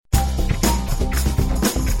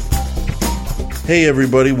Hey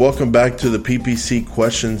everybody, welcome back to the PPC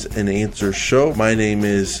Questions and Answers show. My name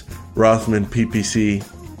is Rothman PPC.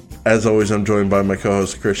 As always, I'm joined by my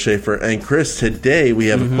co-host Chris Schaefer. And Chris, today we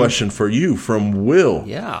have a question for you from Will.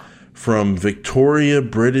 Yeah. From Victoria,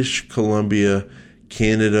 British Columbia,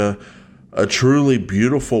 Canada. A truly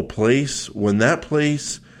beautiful place. When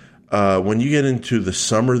you get into the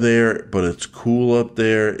summer there, but it's cool up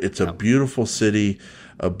there, it's a beautiful city,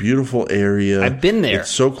 a beautiful area. I've been there.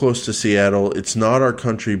 It's so close to Seattle. It's not our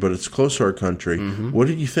country, but it's close to our country. What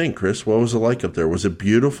did you think, Chris? What was it like up there? Was it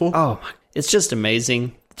beautiful? Oh, it's just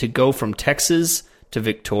amazing to go from Texas to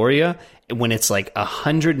Victoria when it's like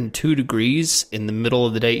 102 degrees in the middle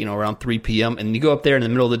of the day, around 3 p.m. And you go up there in the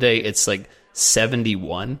middle of the day, it's like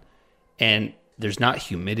 71. And there's not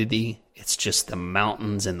humidity. It's just the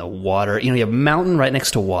mountains and the water. You have a mountain right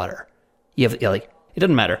next to water. It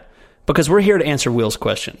doesn't matter. Because we're here to answer Will's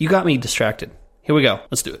question. You got me distracted. Here we go.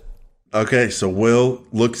 Let's do it. Okay, so Will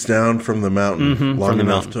looks down from the mountain long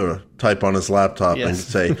enough to type on his laptop and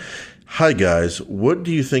say, "Hi guys, what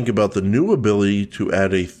do you think about the new ability to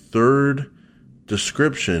add a third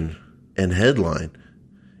description and headline?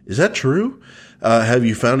 Is that true? Have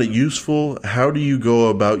you found it useful? How do you go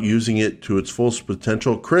about using it to its fullest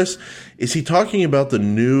potential?" Chris, is he talking about the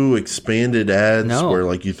new expanded ads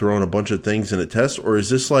where you throw in a bunch of things in a test, or is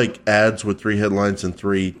this like ads with 3 headlines and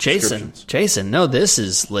 3 descriptions? Jason, no, this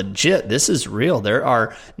is legit. This is real. There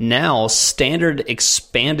are now standard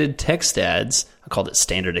expanded text ads. I called it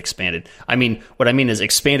standard expanded. What I mean is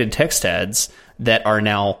expanded text ads that are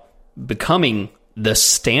now becoming the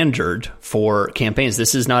standard for campaigns.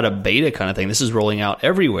 This is not a beta kind of thing. This is rolling out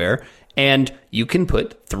everywhere. And you can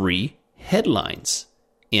put 3 headlines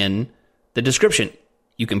in the description.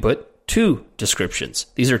 You can put 2 descriptions.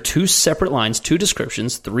 These are 2 separate lines, 2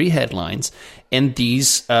 descriptions, 3 headlines. And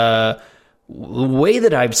these, the way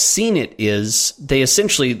that I've seen it is they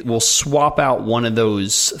essentially will swap out one of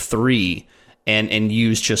those 3 and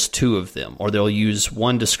use just 2 of them, or they'll use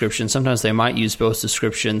one description. Sometimes they might use both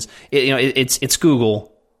descriptions. It's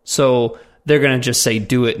Google, so they're going to just say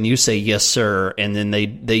do it, and you say yes sir, and then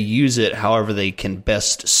they use it however they can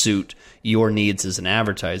best suit your needs as an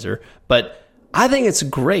advertiser. But I think it's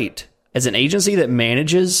great as an agency that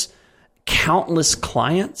manages countless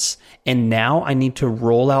clients, and now I need to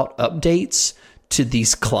roll out updates to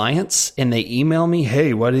these clients, and they email me,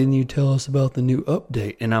 "Hey, why didn't you tell us about the new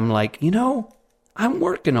update?" And I'm like, I'm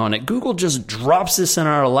working on it. Google just drops this in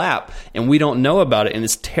our lap, and we don't know about it, and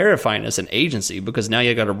it's terrifying as an agency because now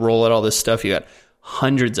you got to roll out all this stuff. You got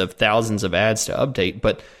hundreds of thousands of ads to update,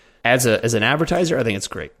 but as an advertiser, I think it's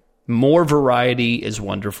great. More variety is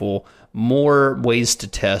wonderful. More ways to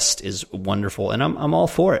test is wonderful, and I'm all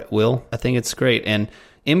for it, Will. I think it's great. And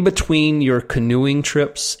in between your canoeing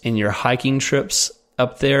trips and your hiking trips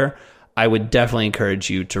up there, I would definitely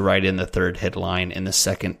encourage you to write in the 3rd headline and the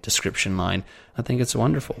 2nd description line. I think it's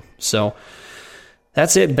wonderful. So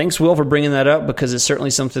that's it. Thanks, Will, for bringing that up, because it's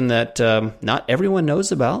certainly something that not everyone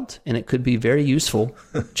knows about, and it could be very useful.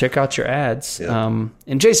 Check out your ads. Yeah.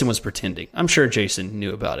 And Jason was pretending. I'm sure Jason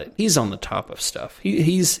knew about it. He's on the top of stuff.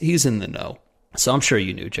 He's in the know. So I'm sure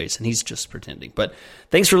you knew, Jason. He's just pretending. But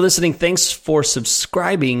thanks for listening. Thanks for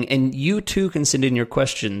subscribing. And you too can send in your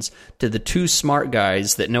questions to the 2 smart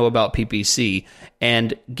guys that know about PPC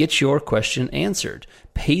and get your question answered.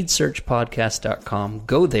 PaidSearchPodcast.com.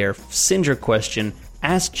 Go there, send your question,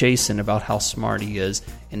 ask Jason about how smart he is,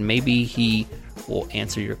 and maybe he will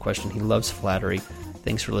answer your question. He loves flattery.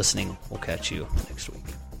 Thanks for listening. We'll catch you next week.